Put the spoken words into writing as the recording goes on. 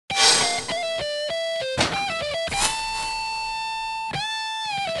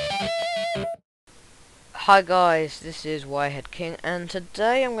Hi guys, this is Wireheadking, and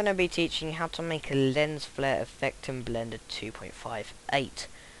today I'm going to be teaching you how to make a lens flare effect in Blender 2.58.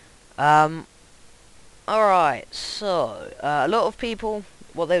 Alright, so, a lot of people,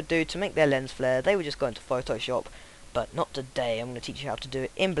 what they would do to make their lens flare, they would just go into Photoshop, but not today. I'm going to teach you how to do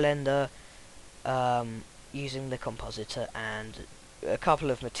it in Blender, using the compositor and a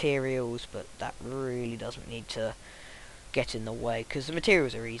couple of materials, but that really doesn't need to get in the way because the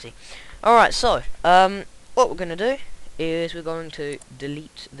materials are easy. Alright, so what we're going to do is we're going to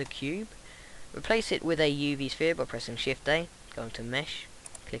delete the cube, replace it with a UV sphere by pressing Shift A, going to mesh,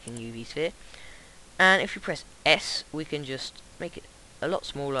 clicking UV sphere, and if you press S we can just make it a lot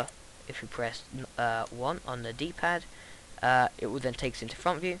smaller. If you press 1 on the D-pad, it will then take us into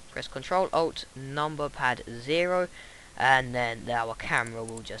front view. Press Control Alt number pad 0, and then our camera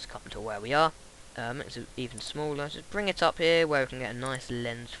will just come to where we are. Makes it even smaller. Just bring it up here where we can get a nice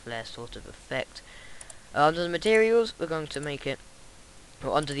lens flare sort of effect. Under the materials, we're going to make it,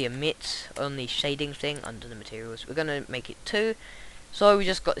 or under the emit, on the shading thing, under the materials, we're going to make it 2. So we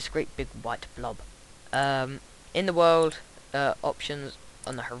just got this great big white blob. In the world, options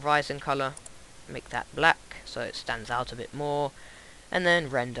on the horizon color, make that black so it stands out a bit more, and then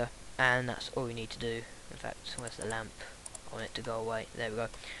render, and that's all we need to do. In fact, where's the lamp? I want it to go away. There we go.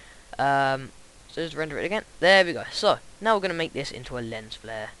 So just render it again. There we go. So now we're going to make this into a lens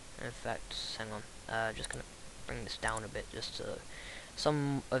flare. In fact, hang on. Just going to bring this down a bit just so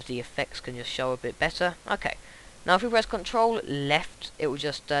some of the effects can just show a bit better. Okay. Now if we press Control left, it will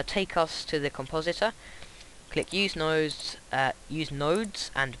just take us to the compositor. Click use nodes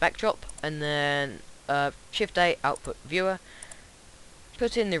and backdrop, and then Shift A, output viewer.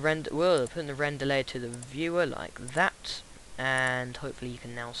 Put in the render layer to the viewer like that, and hopefully you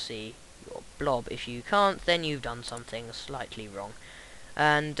can now see your blob. If you can't, then you've done something slightly wrong.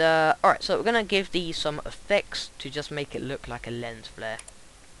 And alright, so we're gonna give these some effects to just make it look like a lens flare.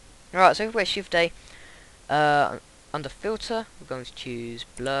 Alright, so if we press Shift A, under filter, we're going to choose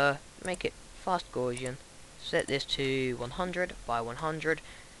blur, make it fast Gaussian, set this to 100 by 100,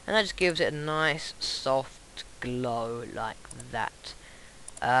 and that just gives it a nice soft glow like that.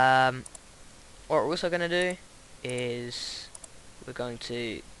 What we're also going to do is we're going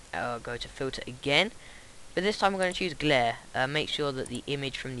to go to filter again, but this time we're going to choose glare. Make sure that the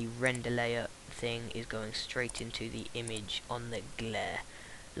image from the render layer thing is going straight into the image on the glare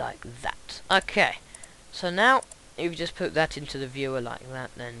like that. Okay, so now if you just put that into the viewer like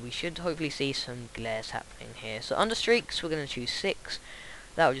that, then we should hopefully see some glares happening here. So under streaks we're going to choose 6.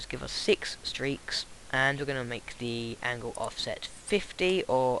 That will just give us 6 streaks, and we're going to make the angle offset 50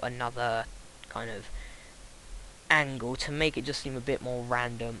 or another kind of angle to make it just seem a bit more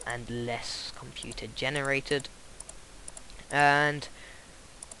random and less computer generated. And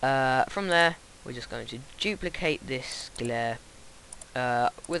from there we're just going to duplicate this glare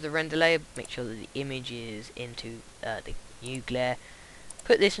with the render layer, make sure that the image is into the new glare,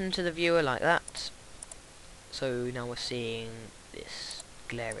 put this into the viewer like that. So now we're seeing this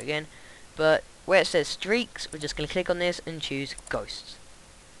glare again, but where it says streaks, we're just going to click on this and choose ghosts,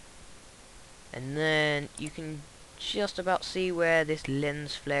 and then you can just about see where this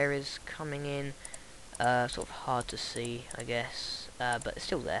lens flare is coming in. Sort of hard to see, I guess, but it's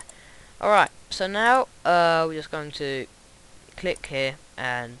still there. Alright, so now we're just going to click here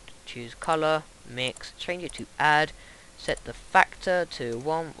and choose color, mix, change it to add, set the factor to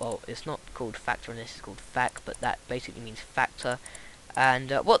 1. Well, it's not called factor and this is called fac, but that basically means factor.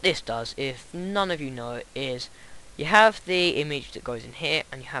 And what this does, if none of you know, is you have the image that goes in here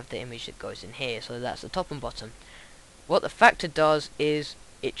and you have the image that goes in here, so that's the top and bottom. What the factor does is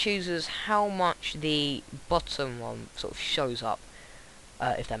it chooses how much the bottom one sort of shows up,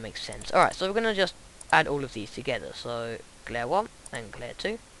 if that makes sense. Alright, so we're going to just add all of these together. So glare 1 and glare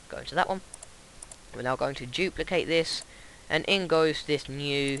 2, go into that one. We're now going to duplicate this, and in goes this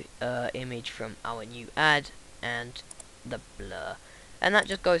new image from our new add and the blur, and that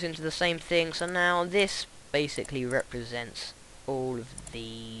just goes into the same thing. So now this basically represents all of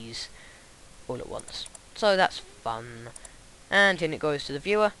these all at once, so that's fun. And then it goes to the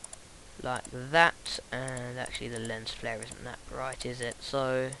viewer like that, and actually the lens flare isn't that bright, is it?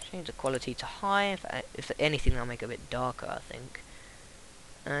 So change the quality to high. If anything, I'll make it a bit darker, I think,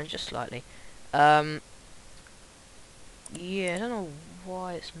 just slightly. Yeah, I don't know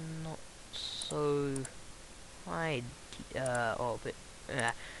why it's not so high, or a bit.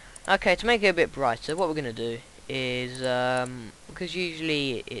 Okay, to make it a bit brighter, what we're gonna do is because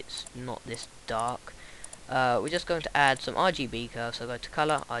usually it's not this dark, we're just going to add some RGB curves. So go to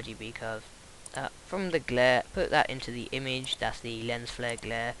color, RGB curve, from the glare, put that into the image. That's the lens flare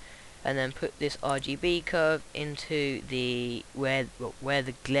glare. and then put this RGB curve into the where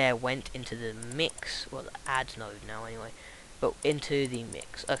the glare went into the mix, well, the add node now anyway, but into the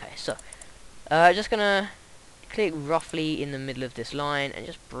mix. Okay, so just gonna click roughly in the middle of this line and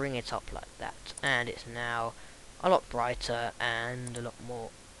just bring it up like that, and it's now a lot brighter and a lot more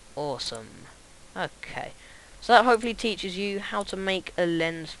awesome. Okay, so that hopefully teaches you how to make a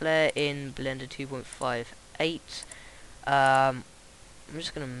lens flare in Blender 2.58. I'm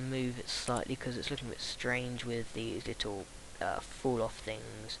just going to move it slightly because it's looking a bit strange with these little fall off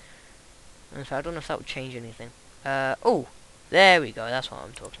things. In fact, I don't know if that would change anything. Oh, there we go, that's what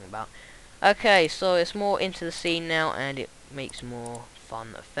I'm talking about. Okay, so it's more into the scene now, and it makes more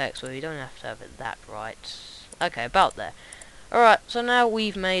fun effects, so you don't have to have it that bright. Okay, about there. Alright, so now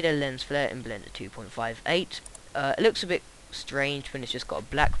we've made a lens flare in Blender 2.58. It looks a bit strange when it's just got a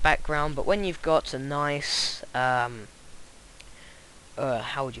black background, but when you've got a nice, how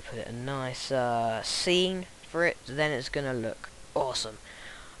would you put it, a nice scene for it, then it's gonna look awesome.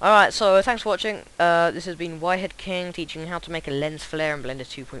 Alright, so thanks for watching. This has been Wireheadking teaching you how to make a lens flare in Blender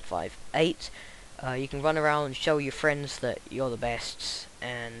 2.58. You can run around and show your friends that you're the best,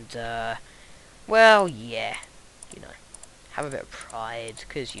 and well, yeah, you know, have a bit of pride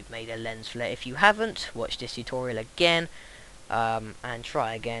because you've made a lens flare. If you haven't, watch this tutorial again, and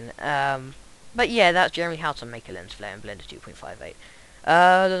try again. But yeah, that's generally how to make a lens flare in Blender 2.58.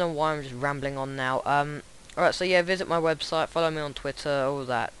 I don't know why I'm just rambling on now. Alright, so yeah, visit my website, follow me on Twitter, all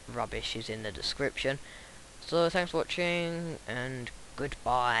that rubbish is in the description. So thanks for watching, and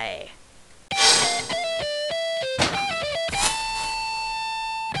goodbye.